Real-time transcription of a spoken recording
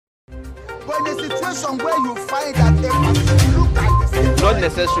But in a situation where you find that a look at this, not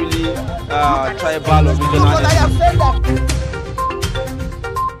necessarily tribal or regional. but I have said that.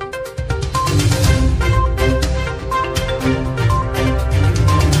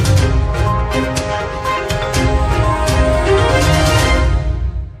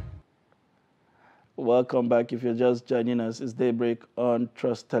 Welcome back. If you're just joining us, it's Daybreak on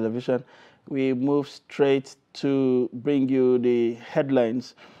Trust Television. We move straight to bring you the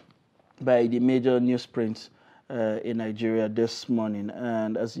headlines by the major newsprints in Nigeria this morning.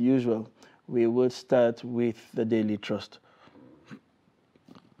 And as usual, we will start with the Daily Trust.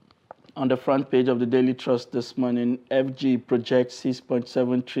 On the front page of the Daily Trust this morning, FG projects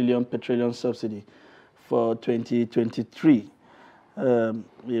 6.7 trillion petroleum subsidy for 2023.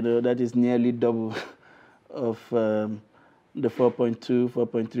 That is nearly double of the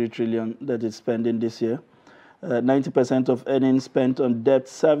 4.3 trillion that is spending this year. 90% of earnings spent on debt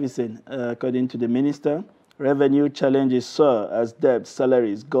servicing, according to the minister. Revenue challenges soar as debt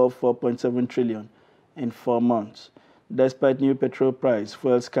salaries go 4.7 trillion in 4 months. Despite new petrol price,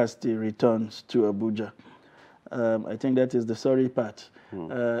 fuel scarcity returns to Abuja. I think that is the sorry part.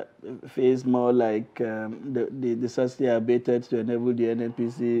 Feels more like the scarcity abated to enable the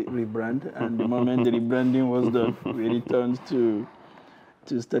NNPC rebrand, and the moment the rebranding was done, we returned to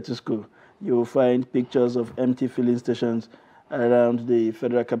status quo. You will find pictures of empty filling stations around the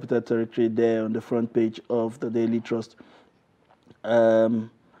Federal Capital Territory there on the front page of the Daily Trust.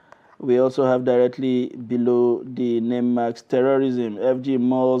 We also have directly below the name marks terrorism, FG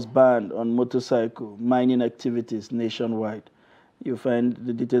malls banned on motorcycle, mining activities nationwide. You'll find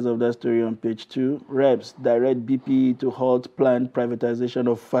the details of that story on page 2. Reps direct BPE to halt planned privatization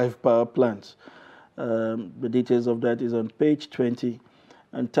of 5 power plants. The details of that is on page 20.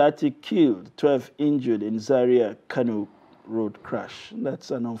 And 30 killed, 12 injured in Zaria Kano road crash. That's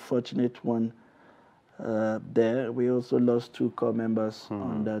an unfortunate one there. We also lost 2 core members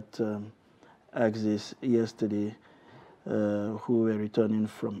on that axis yesterday who were returning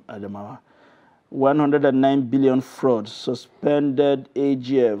from Adamawa. 109 billion fraud, suspended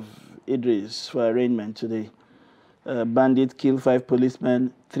AGF Idris for arraignment today. Bandits kill 5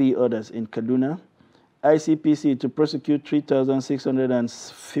 policemen, 3 others in Kaduna. ICPC to prosecute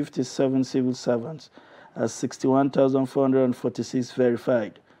 3,657 civil servants as 61,446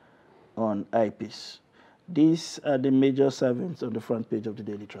 verified on IPs. These are the major servants on the front page of the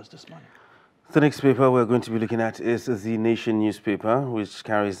Daily Trust this morning. The next paper we're going to be looking at is The Nation newspaper, which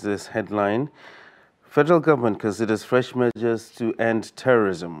carries this headline: Federal government considers fresh measures to end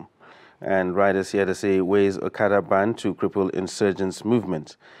terrorism. And riders here to say weighs Okada ban to cripple insurgents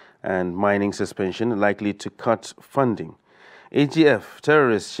movement. And mining suspension likely to cut funding. AGF,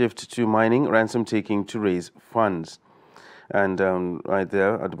 terrorists shift to mining, ransom taking to raise funds. And right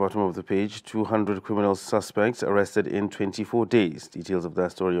there at the bottom of the page, 200 criminal suspects arrested in 24 days. Details of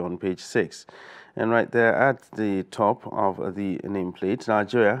that story on page 6. And right there at the top of the nameplate,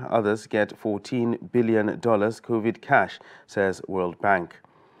 Nigeria, others get $14 billion COVID cash, says World Bank.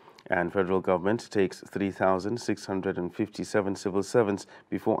 And federal government takes 3,657 civil servants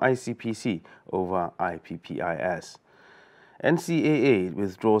before ICPC over IPPIS. NCAA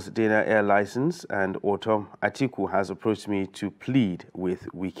withdraws Dana Air license, and Autumn Atiku has approached me to plead with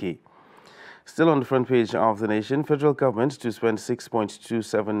Wike. Still on the front page of The Nation, federal government to spend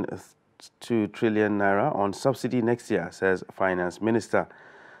 6.272 trillion naira on subsidy next year, says Finance Minister.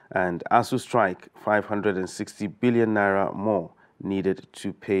 And ASU strike, 560 billion naira more needed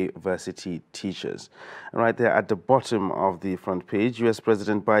to pay varsity teachers. And right there at the bottom of the front page, U.S.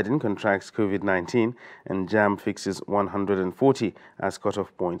 President Biden contracts COVID-19 and JAM fixes 140 as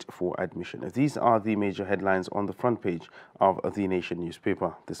cutoff point for admission. These are the major headlines on the front page of The Nation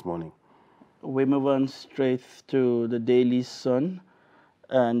newspaper this morning. We move on straight to the Daily Sun,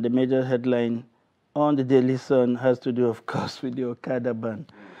 and the major headline on the Daily Sun has to do, of course, with the Okada ban.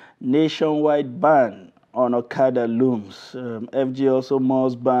 Nationwide ban on Okada looms. FG also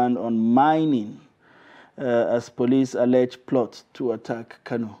malls ban on mining as police allege plot to attack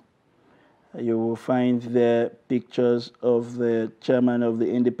Kano. You will find there pictures of the chairman of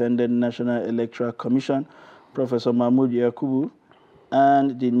the Independent National Electoral Commission, Professor Mahmoud Yakubu,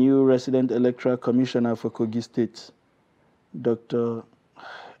 and the new resident electoral commissioner for Kogi State, Dr.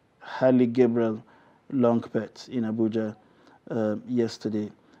 Hali Gabriel Longpet, in Abuja yesterday.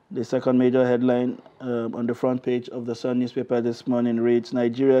 The second major headline on the front page of the Sun newspaper this morning reads,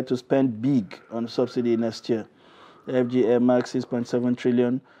 Nigeria to spend big on subsidy next year. The FGM marks 6.7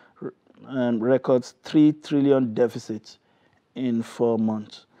 trillion and records 3 trillion deficit in 4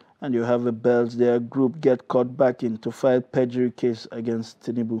 months. And you have a Bells there group get caught back in to file perjury case against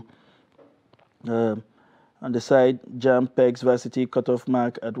Tinubu. On the side, JAM pegs varsity cutoff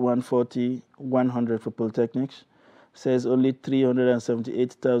mark at 140, 100 for polytechnics. Says only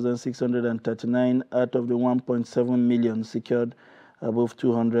 378,639 out of the 1.7 million secured above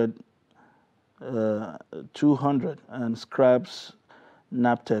 200, and scraps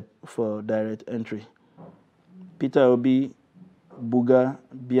NAPTEP for direct entry. Peter Obi, Buga,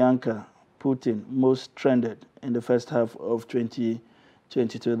 Bianca, Putin most trended in the first half of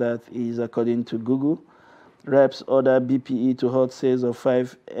 2022. That is according to Google. Reps order BPE to halt sales of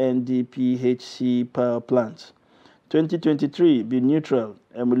 5 NDPHC power plants. 2023, be neutral,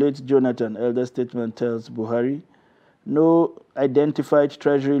 emulate Jonathan, elder statesman tells Buhari. No identified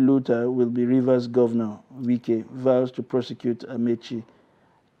treasury looter will be Rivers Governor. Wike vows to prosecute Amechi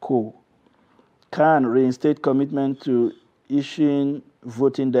Co. Can reinstate commitment to issuing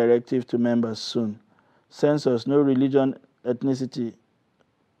voting directive to members soon. Census, no religion, ethnicity.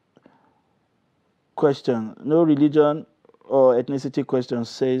 Question, no religion or ethnicity question,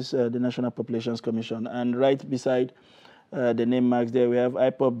 says the National Populations Commission. And right beside the name marks there, we have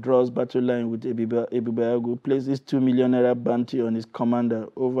IPOP draws battle line with Ebubeagu, places 2 million naira bounty on his commander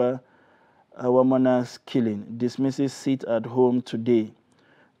over Awamona's killing, dismisses seat at home today.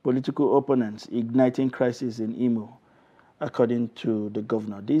 Political opponents igniting crisis in Imo, according to the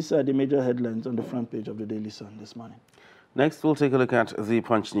governor. These are the major headlines on the front page of the Daily Sun this morning. Next, we'll take a look at the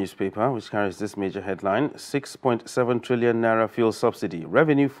Punch newspaper, which carries this major headline: 6.7 trillion naira fuel subsidy.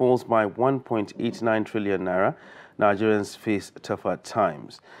 Revenue falls by 1.89 trillion naira. Nigerians face tougher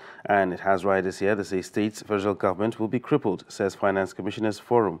times. And it has riders here that say states, federal government will be crippled, says Finance Commissioners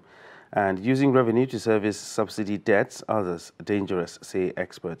Forum. And using revenue to service subsidy debts, others dangerous, say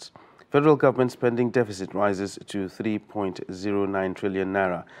experts. Federal government spending deficit rises to 3.09 trillion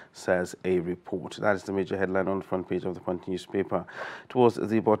naira, says a report. That is the major headline on the front page of the Punch newspaper. Towards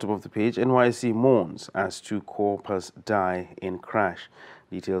the bottom of the page, NYSC mourns as 2 corpers die in crash.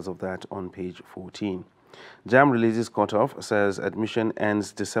 Details of that on page 14. JAM releases cutoff, says admission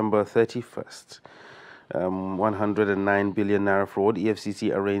ends December 31st. 109 billion naira fraud.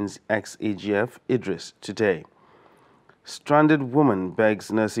 EFCC arraigns ex-AGF Idris today. Stranded woman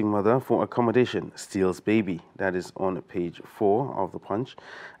begs nursing mother for accommodation, steals baby. That is on page 4 of the Punch.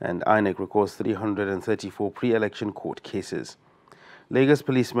 And INEC records 334 pre-election court cases. Lagos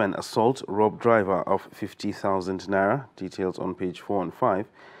policeman assault, rob driver of 50,000 naira. Details on page 4 and 5.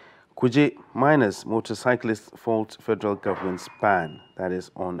 Kuje minors motorcyclists fault federal government's ban. That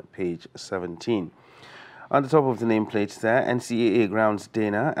is on page 17. On the top of the nameplate there, NCAA grounds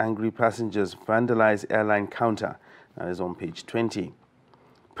Dana, angry passengers vandalize airline counter. That is on page 20.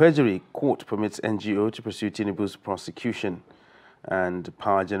 Perjury, court permits NGO to pursue Tinubu's prosecution. And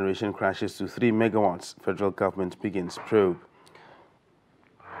power generation crashes to 3 megawatts. Federal government begins probe.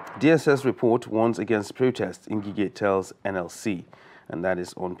 DSS report warns against protest. Ngige tells NLC. And that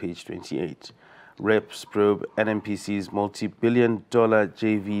is on page 28. Reps probe NMPC's multi-billion-dollar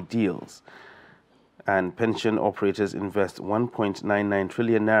JV deals. And pension operators invest 1.99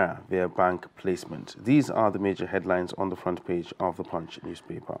 trillion naira via bank placement. These are the major headlines on the front page of the Punch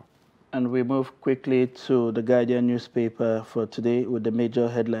newspaper. And we move quickly to the Guardian newspaper for today with the major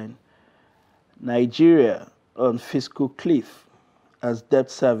headline: Nigeria on fiscal cliff as debt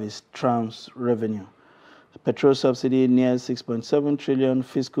service trumps revenue. Petrol subsidy nears 6.7 trillion,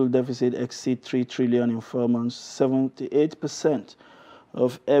 fiscal deficit exceeds 3 trillion in 4 months. 78%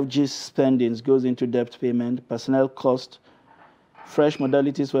 of FG's spendings goes into debt payment, personnel cost, fresh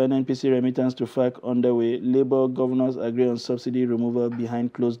modalities for NNPC remittance to FAC underway. Labour governors agree on subsidy removal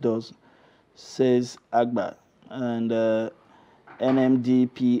behind closed doors, says Agba. And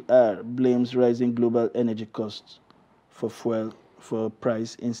NMDPR blames rising global energy costs for fuel for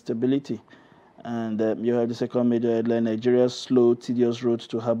price instability. And you have the second major headline: Nigeria's slow, tedious road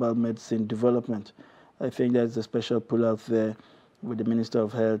to herbal medicine development. I think that's a special pull out there with the Minister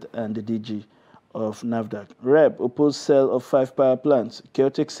of Health and the DG of NAFDAC. REP opposed sale of 5 power plants.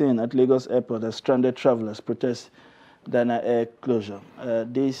 Chaotic scene at Lagos Airport as stranded travelers protest Dana Air closure.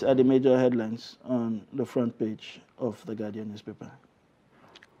 These are the major headlines on the front page of the Guardian newspaper.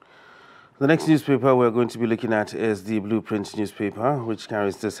 The next newspaper we're going to be looking at is the Blueprint newspaper, which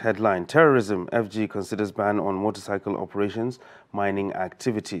carries this headline: Terrorism, FG considers ban on motorcycle operations, mining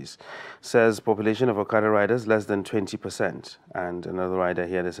activities. Says population of Okada riders less than 20%. And another rider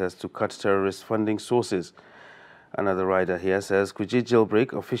here that says to cut terrorist funding sources. Another rider here says Kuje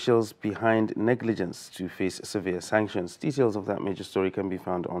jailbreak, officials behind negligence to face severe sanctions. Details of that major story can be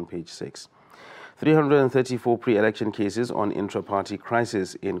found on page 6. 334 pre-election cases on intra-party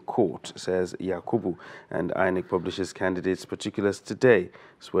crisis in court, says Yakubu, and INEC publishes candidates' particulars today,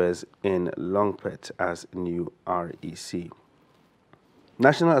 swears in Longpet as new REC.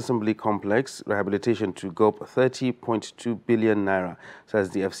 National Assembly Complex rehabilitation to gulp 30.2 billion naira,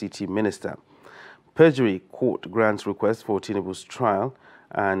 says the FCT minister. Perjury court grants request for Tinubu's trial,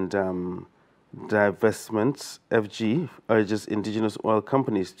 and divestments. FG urges indigenous oil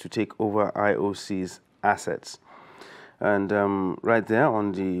companies to take over IOC's assets. And right there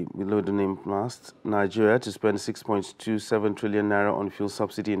on the below the name mast, Nigeria to spend 6.27 trillion naira on fuel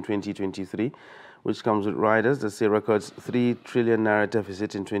subsidy in 2023, which comes with riders that say records 3 trillion naira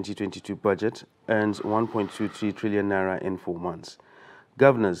deficit in 2022 budget, earns 1.23 trillion naira in 4 months.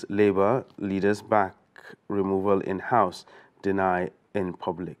 Governors, Labour leaders back removal in-house, deny in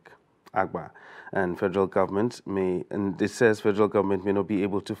public. Agba. And federal government it says federal government may not be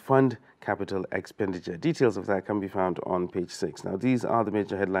able to fund capital expenditure. Details of that can be found on page 6. Now, these are the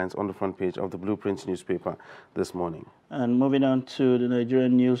major headlines on the front page of the Blueprint newspaper this morning. And moving on to the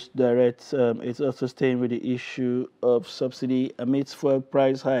Nigerian News Direct, it's also staying with the issue of subsidy. Amidst fuel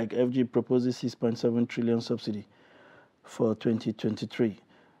price hike, FG proposes 6.7 trillion subsidy for 2023.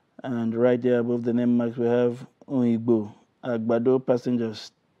 And right there above the name marks, we have Onigbo, Agbado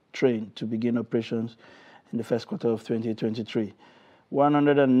passengers train to begin operations in the first quarter of 2023.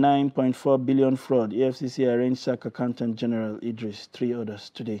 109.4 billion fraud. EFCC arraigned SAC Accountant General Idris, 3 others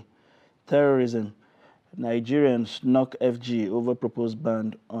today. Terrorism. Nigerians knock FG over proposed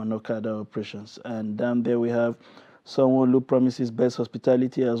ban on Okada operations. And down there we have someone who promises best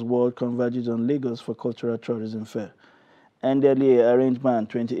hospitality as world converges on Lagos for cultural tourism fair. NDLEA arraigned man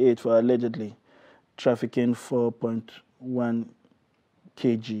 28 for allegedly trafficking 4.1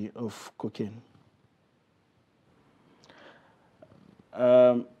 kg of cocaine.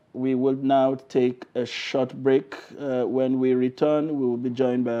 We will now take a short break. When we return, we will be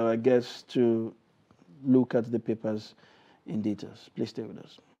joined by our guests to look at the papers in details. Please stay with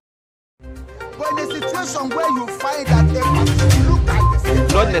us. But in a situation where you find that they look at the same,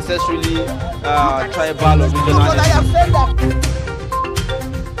 Not necessarily tribal or regional. but I have said that.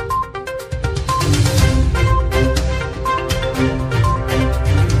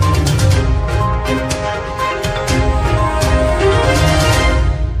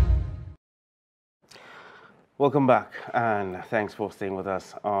 Welcome back, and thanks for staying with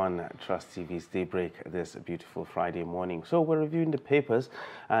us on Trust TV's Daybreak this beautiful Friday morning. So we're reviewing the papers,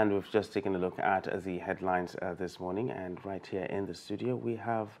 and we've just taken a look at the headlines this morning. And right here in the studio, we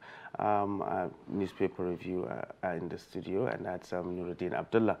have a newspaper review in the studio, and that's Nuruddin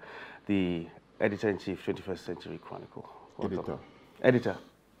Abdullah, the editor-in-chief, 21st Century Chronicle. Welcome. Editor.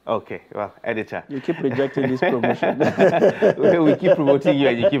 Okay, well, editor. You keep rejecting this promotion. We keep promoting you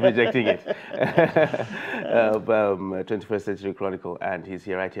and you keep rejecting it. 21st Century Chronicle, and he's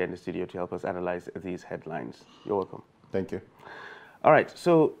here right here in the studio to help us analyze these headlines. You're welcome. Thank you. All right,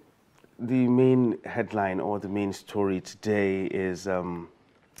 so the main headline or the main story today is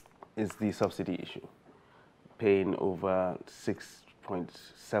the subsidy issue, paying over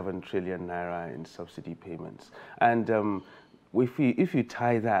 6.7 trillion naira in subsidy payments. And if you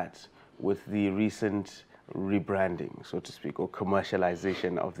tie that with the recent rebranding, so to speak, or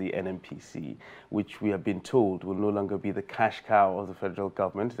commercialization of the NNPC, which we have been told will no longer be the cash cow of the federal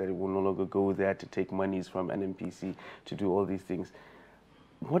government, that it will no longer go there to take monies from NNPC to do all these things,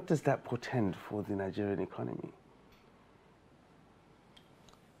 what does that portend for the Nigerian economy?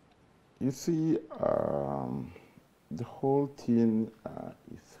 You see, the whole thing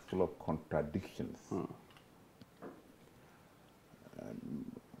is full of contradictions.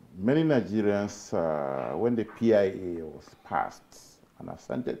 Many Nigerians, when the PIA was passed and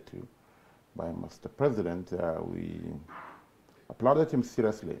assented to by Mr. President, we applauded him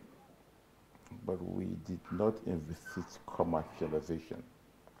seriously, but we did not envisage commercialization.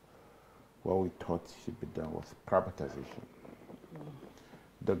 What we thought should be done was privatization.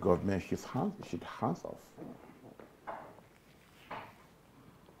 The government should hands off.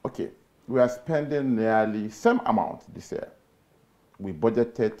 Okay, we are spending nearly same amount this year. We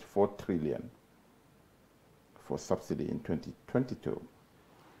budgeted 4 trillion for subsidy in 2022,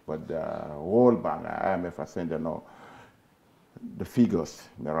 but the World Bank and IMF are saying that no, the figures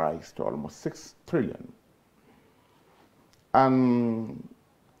may rise to almost 6 trillion. And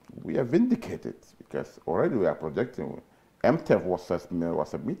we are vindicated because already we are projecting, MTEF was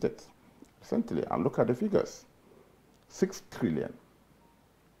submitted recently, and look at the figures, 6 trillion.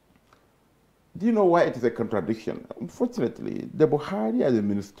 Do you know why it is a contradiction? Unfortunately, the Buhari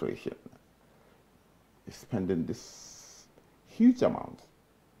administration is spending this huge amount.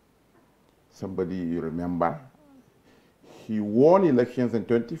 somebody you remember, he won elections in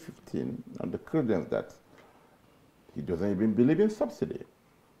 2015 on the credence that he doesn't even believe in subsidy.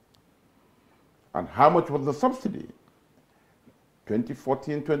 And how much was the subsidy?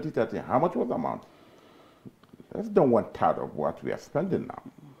 2014, 2013, how much was the amount? Less than 1/3 of what we are spending now.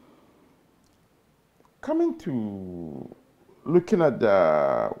 Coming to looking at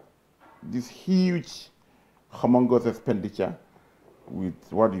this huge, humongous expenditure with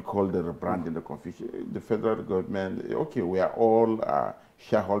what you call the rebranding, the confusion, the federal government, okay, we are all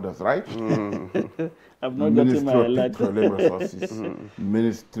shareholders, right? I've not gotten Ministry my of alert. Petroleum Resources,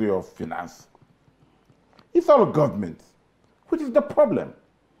 Ministry of Finance. It's all government. Which is the problem?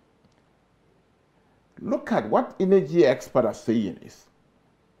 Look at what energy experts are saying is,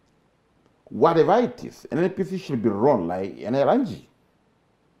 whatever it is, NNPC should be run like an LNG.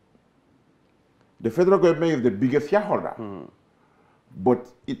 The federal government is the biggest shareholder,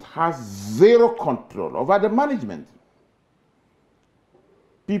 but it has zero control over the management.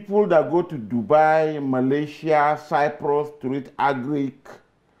 People that go to Dubai, Malaysia, Cyprus to read agric,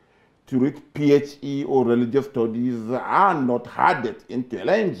 to read PhD or religious studies are not hardened into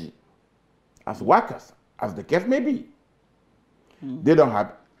LNG as workers, as the case may be. They don't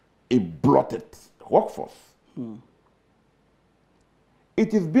have a bloated workforce.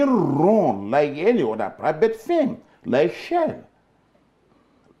 It is being run like any other private firm, like Shell,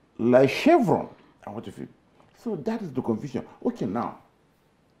 like Chevron, and what you feel. So that is the confusion. Okay, now,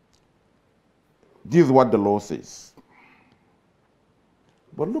 this is what the law says.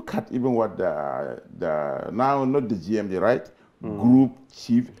 But look at even what the now not the GMD, right? Group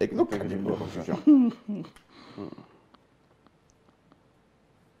chief. Look at the confusion.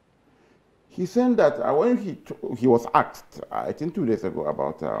 He said that when he was asked, I think 2 days ago,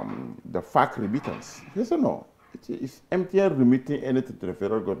 about the FAC remittance, he said no, is MTN remitting anything to the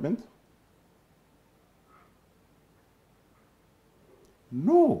federal government?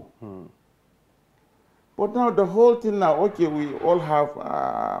 No. But now the whole thing now, okay, we all have,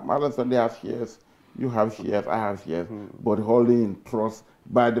 Marlon Sunday has shares, you have shares, I have shares, but holding in trust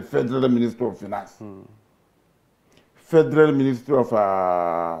by the Federal Ministry of Finance, Federal Ministry of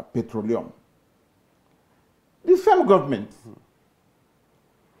Petroleum. The same government.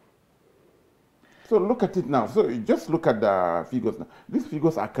 So look at it now. So you just look at the figures now. These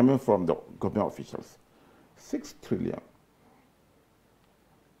figures are coming from the government officials. 6 trillion.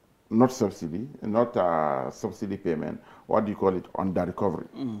 Not subsidy, not subsidy payment. What do you call it? Under recovery.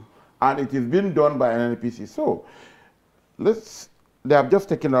 And it is being done by NNPC. So they have just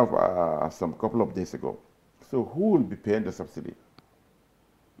taken off some couple of days ago. So who will be paying the subsidy?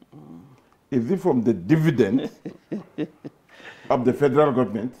 Is it from the dividend of the federal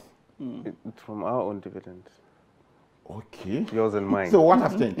government? It's from our own dividend. Okay. Yours and mine. So what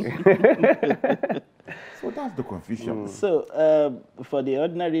has changed? So that's the confusion. So for the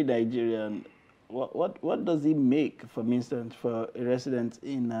ordinary Nigerian, what does it make, for instance, for a resident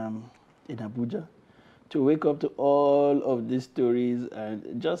in Abuja to wake up to all of these stories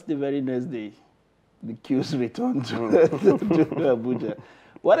and just the very next day, the queues return to Abuja?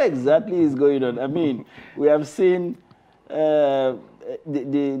 What exactly is going on? I mean, we have seen the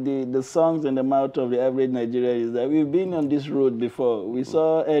songs in the mouth of the average Nigerian is that we've been on this road before. We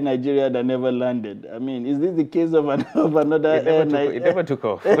saw Air Nigeria that never landed. I mean, is this the case of another Air Nigeria? It never took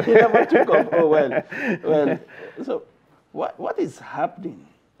off. It never took off. Oh, well. So what is happening,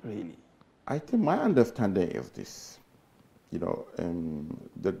 really? I think my understanding is this. You know,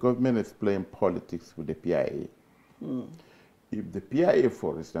 the government is playing politics with the PIA. If the PIA,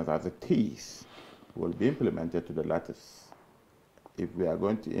 for instance, as it is, will be implemented to the letters, if we are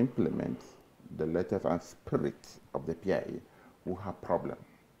going to implement the letters and spirit of the PIA, we have problem.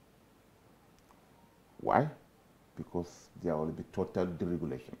 Why? Because there will be total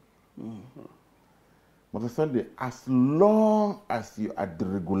deregulation. But Sunday, as long as you are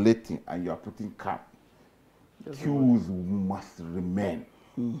deregulating and you are putting cap, queues must remain.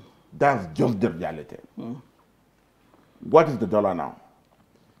 That's just the reality. What is the dollar now?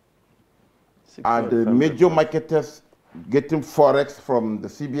 Are the major marketers getting forex from the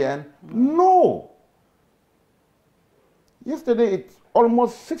CBN? No. Yesterday it's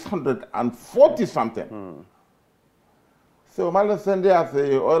almost 640 something. So Marlon Sunday, as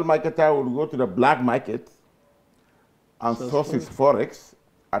the oil marketer, will go to the black market and source his forex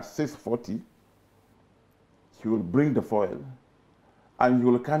at 640. He will bring the foil, and you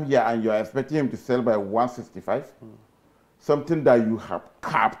will come here and you are expecting him to sell by 165. Something that you have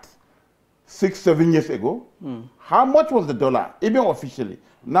capped 6-7 years ago. How much was the dollar, even officially?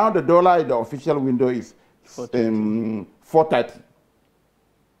 Now the dollar in the official window is 430.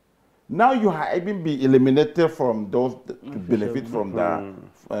 Now you have even be eliminated from those to benefit from the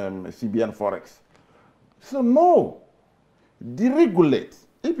CBN Forex. So no, deregulate.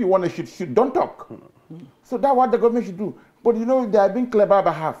 If you want to shoot, don't talk. So that's what the government should do. But you know, they are being clever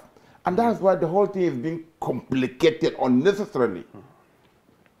by half. And that's why the whole thing is being complicated unnecessarily.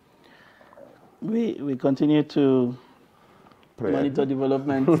 We continue to monitor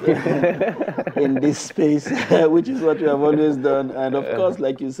development in this space, which is what we have always done. And of course,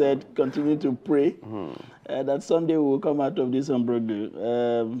 like you said, continue to pray that someday we will come out of this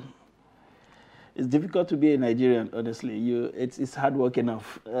imbroglio. It's difficult to be a Nigerian, honestly. It's hard work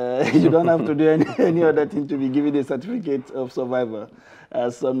enough. You don't have to do any other thing to be given a certificate of survivor,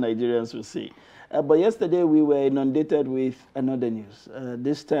 as some Nigerians will say. But yesterday we were inundated with another news.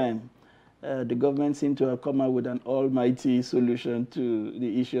 This time, the government seemed to have come out with an almighty solution to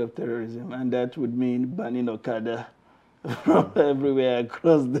the issue of terrorism, and that would mean banning Okada from everywhere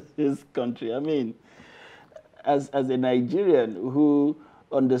across this country. I mean, as a Nigerian who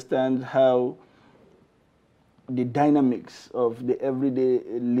understands how the dynamics of the everyday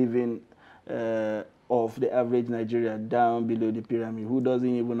living of the average Nigerian down below the pyramid, who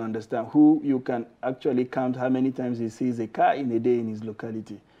doesn't even understand, who you can actually count how many times he sees a car in a day in his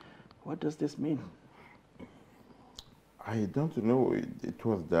locality. What does this mean? I don't know. It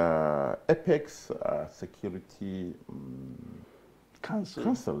was the Apex Security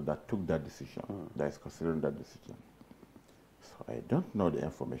Council that took that decision, that is considering that decision. So I don't know the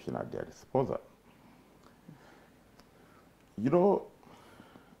information at their disposal. You know,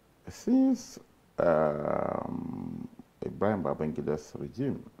 since Ibrahim Babangida's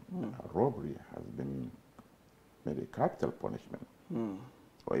regime, robbery has been made a capital punishment.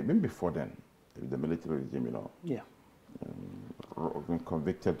 Or even before then, the military regime, you know,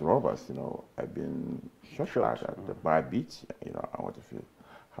 convicted robbers, you know, have been shot at the Bar Beach, you know, and what if you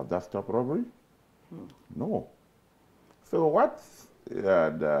have that stopped robbery? No. So what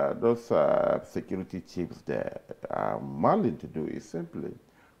those security chiefs there are willing to do is simply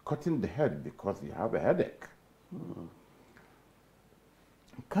cutting the head because you have a headache.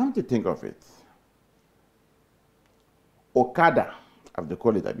 Come to think of it, Okada, as they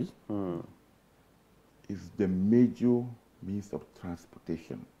call it, Abi, is the major means of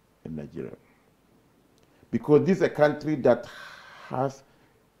transportation in Nigeria. Because this is a country that has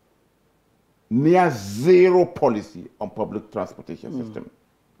near zero policy on public transportation system.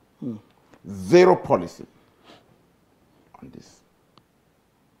 Zero policy on this.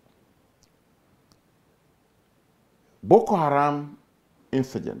 Boko Haram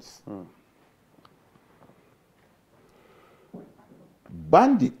insurgents,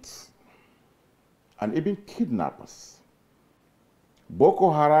 bandits, and even kidnappers.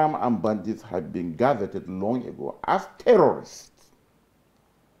 Boko Haram and bandits have been gazetted long ago as terrorists.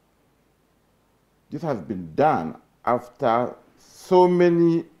 This has been done after so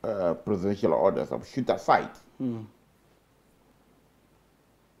many presidential orders of shoot aside.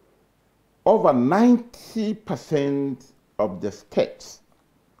 Over 90% of the states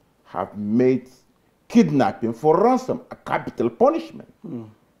have made kidnapping for ransom a capital punishment.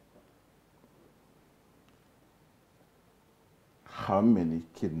 How many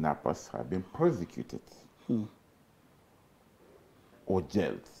kidnappers have been prosecuted or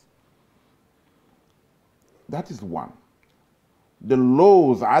jailed? That is one. The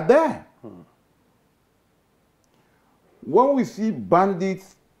laws are there. When we see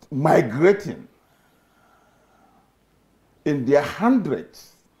bandits migrating in their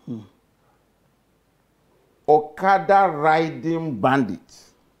hundreds, Okada riding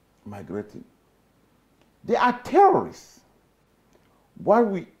bandits migrating, they are terrorists. What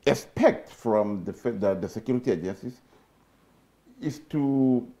we expect from the security agencies is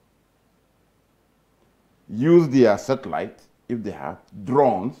to use their satellite, if they have,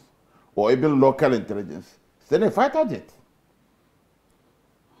 drones, or even local intelligence, send a fighter jet,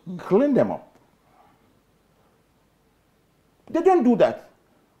 clean them up. They don't do that.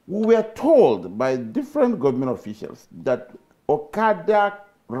 We were told by different government officials that Okada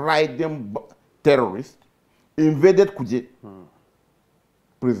riding terrorists invaded Kuje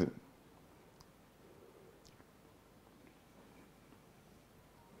prison,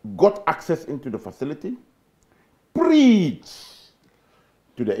 got access into the facility, preached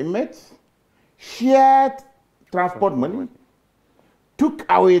to the inmates, shared transport money, took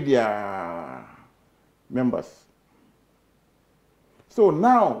away their members. So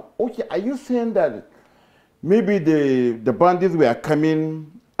now, okay, are you saying that maybe the bandits were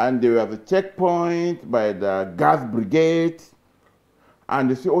coming and they were at the checkpoint by the gas brigade, and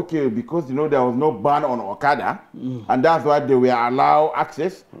they say, okay, because there was no ban on Okada, and that's why they were allowed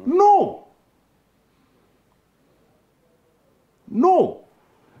access. No. No.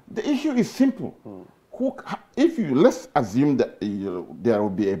 The issue is simple. Let's assume that there will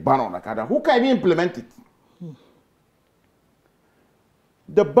be a ban on Okada, who can implement it?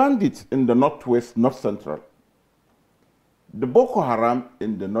 The bandits in the northwest, north central, the Boko Haram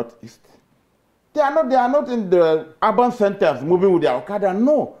in the northeast, they are not in the urban centers moving with their Okada.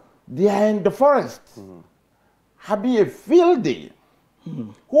 No, they are in the forest, having a field day.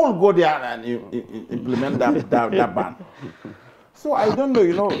 Who will go there and implement that ban? So I don't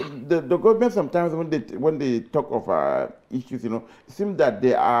know. The government sometimes when they talk of issues, it seems that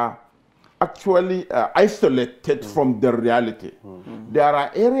they are actually isolated from the reality. There are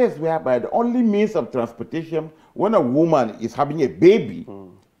areas whereby the only means of transportation, when a woman is having a baby,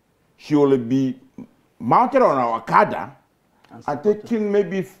 she will be mounted on an Okada and taking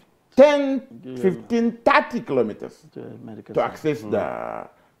maybe 10, 15, 30 kilometers to access the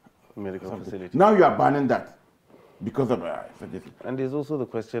medical facility. Now you are banning that because of and there's also the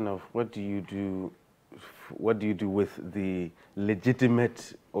question of what do you do with the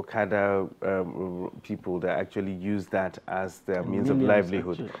legitimate Okada people that actually use that as their means of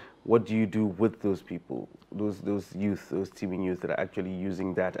livelihood? Actually. What do you do with those people, those youth, those teeming youth that are actually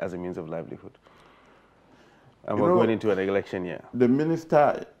using that as a means of livelihood? And we're going into an election year. The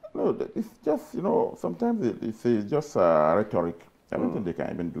minister, it's just, sometimes it's just rhetoric. I don't think they can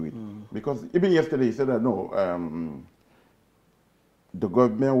even do it. Because even yesterday he said that, the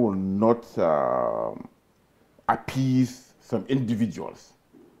government will not appease some individuals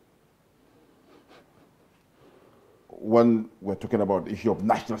when we're talking about the issue of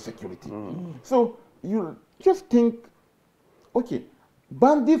national security. So you just think, okay,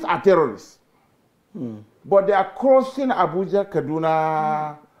 bandits are terrorists, but they are crossing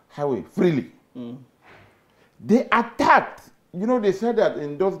Abuja-Kaduna highway freely. They attacked. They said that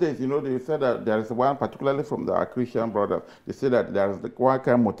in those days, they said that there is one, particularly from the Christian brothers, they said that there is one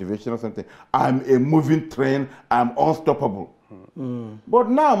kind of motivation or something. I'm a moving train, I'm unstoppable. But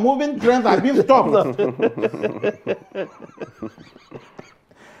now moving trains are being stopped.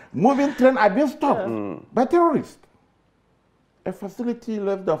 Moving trains are being stopped by terrorists. A facility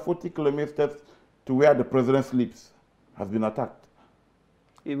less than 40 kilometers to where the president sleeps has been attacked.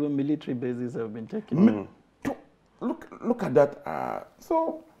 Even military bases have been taken. Look at that.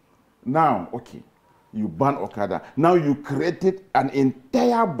 So now, okay, you ban Okada. Now you created an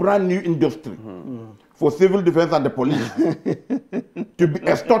entire brand new industry for civil defense and the police to be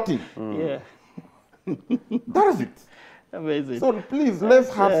extorting. Yeah. That is it. Amazing. So please,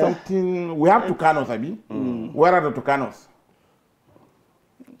 let's have something. We have Tucanos, Abi. Where are the Tucanos?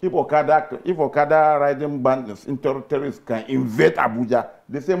 If Okada riding bandits, terrorists can invade Abuja,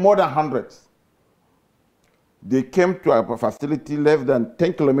 they say more than hundreds. They came to a facility less than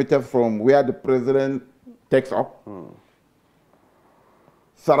 10 kilometers from where the president takes up,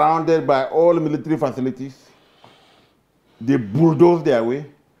 surrounded by all military facilities. They bulldoze their way,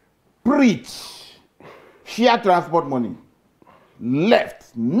 preach, share transport money,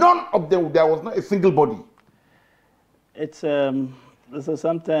 left. None of them, there was not a single body. It's so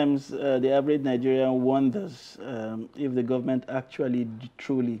sometimes the average Nigerian wonders if the government actually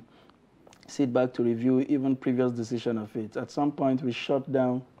truly sit back to review even previous decision of it. At some point, we shut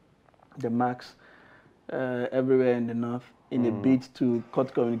down the MAX everywhere in the north in a bid to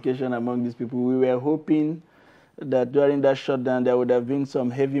cut communication among these people. We were hoping that during that shutdown, there would have been some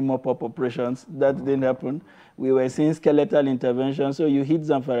heavy mop-up operations. That didn't happen. We were seeing skeletal intervention. So you hit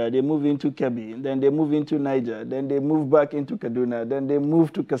Zamfara, they move into Kebbi, then they move into Niger, then they move back into Kaduna, then they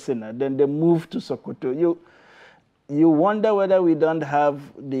move to Katsina, then they move to Sokoto. You wonder whether we don't have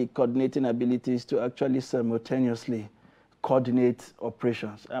the coordinating abilities to actually simultaneously coordinate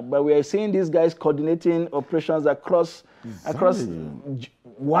operations. But we are seeing these guys coordinating operations across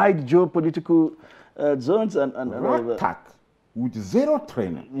wide geopolitical zones and all of that. Attack with zero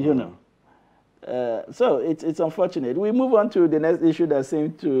training. So it's unfortunate. We move on to the next issue that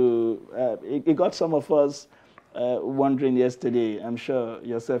seemed to, it got some of us wondering yesterday, I'm sure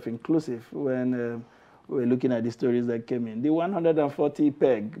yourself inclusive, when we were looking at the stories that came in. The 140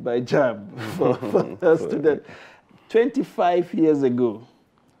 peg by JAMB for a student. 25 years ago,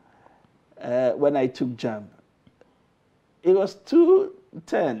 when I took JAMB, it was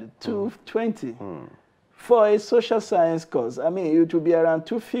 210, 220 for a social science course. I mean, it would be around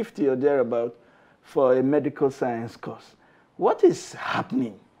 250 or thereabout for a medical science course. What is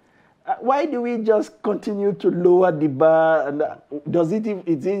happening? Why do we just continue to lower the bar? And is it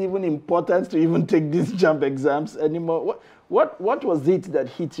even important to even take these jump exams anymore? What was it that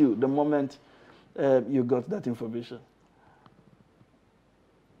hit you the moment you got that information?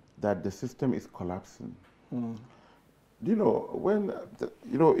 That the system is collapsing. You know, when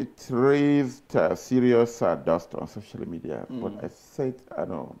it raised serious dust on social media. But I said, I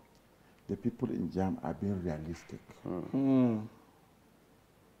know, the people in JAMB are being realistic.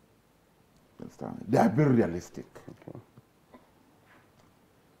 Understand? They are being realistic. Okay.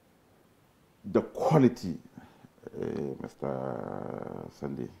 The quality, Mr.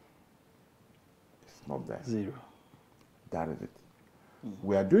 Sandy, is not there. Zero. That is it.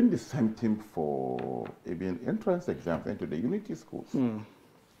 We are doing the same thing for even entrance exams into the Unity schools.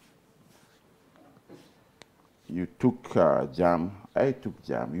 You took JAMB, I took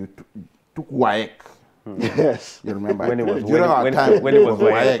JAMB, you took WAEC. Yes. You remember? When it was WAEC. when it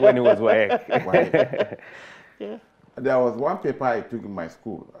was WAEC. Yeah. There was one paper I took in my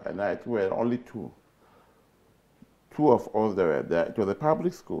school, and it were only two. Two of us there. It was a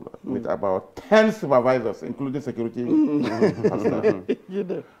public school with about 10 supervisors, including security personnel. You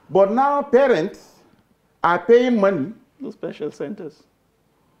know, But now parents are paying money those special centers.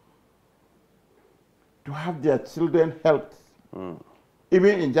 to have their children helped.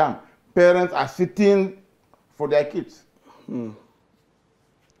 Even in JAMB, parents are sitting for their kids.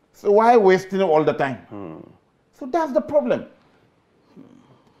 So why wasting all the time? So that's the problem.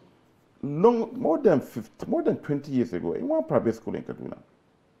 More than 20 years ago, in one private school in Kaduna,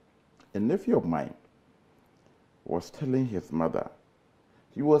 a nephew of mine was telling his mother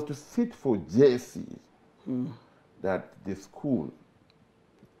he was to sit for JSC, that the school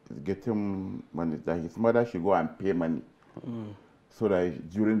is getting money, that his mother should go and pay money so that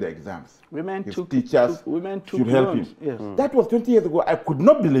during the exams, his teachers should help him. Yes. That was 20 years ago. I could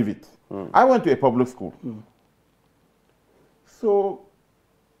not believe it. I went to a public school. So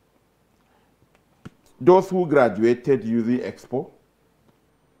those who graduated using Expo,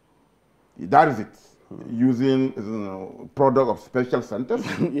 that is it, using product of special centers,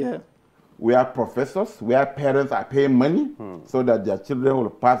 Yeah. where professors, where parents are paying money so that their children will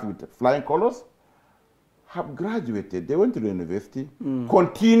pass with flying colors, have graduated. They went to the university,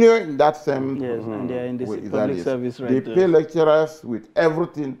 continue in that same Yes, and they are in the way that public is. service right They there. pay lecturers with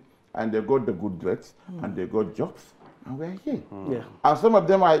everything, and they got the good grades, and they got jobs, and we're here. Yeah. And some of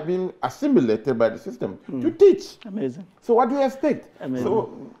them are being assimilated by the system to teach. Amazing. So what do you expect? Amazing. So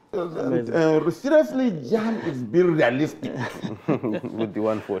seriously, JAMB is being realistic. With the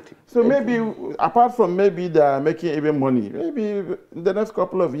 140. So maybe, apart from maybe they are making even money, maybe in the next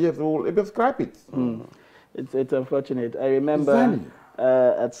couple of years we'll even scrap it. It's unfortunate. I remember Exactly.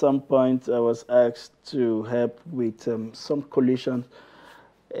 at some point I was asked to help with some coalition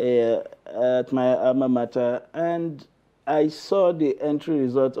at my alma mater, and I saw the entry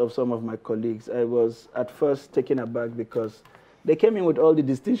result of some of my colleagues. I was at first taken aback because they came in with all the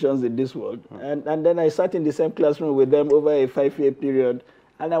distinctions in this world. And then I sat in the same classroom with them over a 5-year period,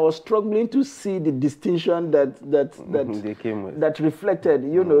 and I was struggling to see the distinction that They came with. that reflected,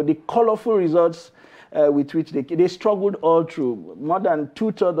 you know, the colorful results with which they struggled all through. More than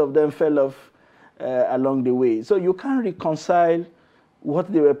 2/3 of them fell off along the way. So you can't reconcile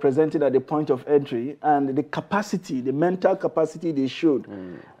what they were presenting at the point of entry and the capacity, the mental capacity they showed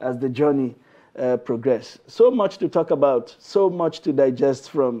as the journey progressed. So much to talk about, so much to digest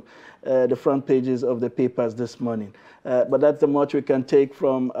from the front pages of the papers this morning. But that's the much we can take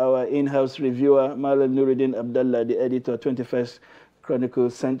from our in-house reviewer, Malam Nuruddin Abdallah, the editor, 21st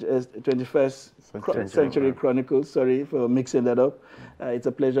Chronicles, 21st Century Chronicles. Sorry for mixing that up. It's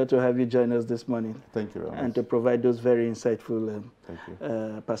a pleasure to have you join us this morning. Thank you very much. And to provide those very insightful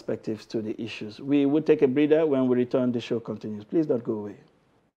perspectives to the issues. We will take a breather. When we return, the show continues. Please don't go away.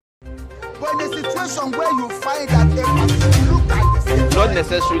 But in a situation where you find that a person look like the same Not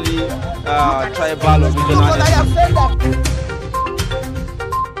necessarily tribal or regional. because I have said that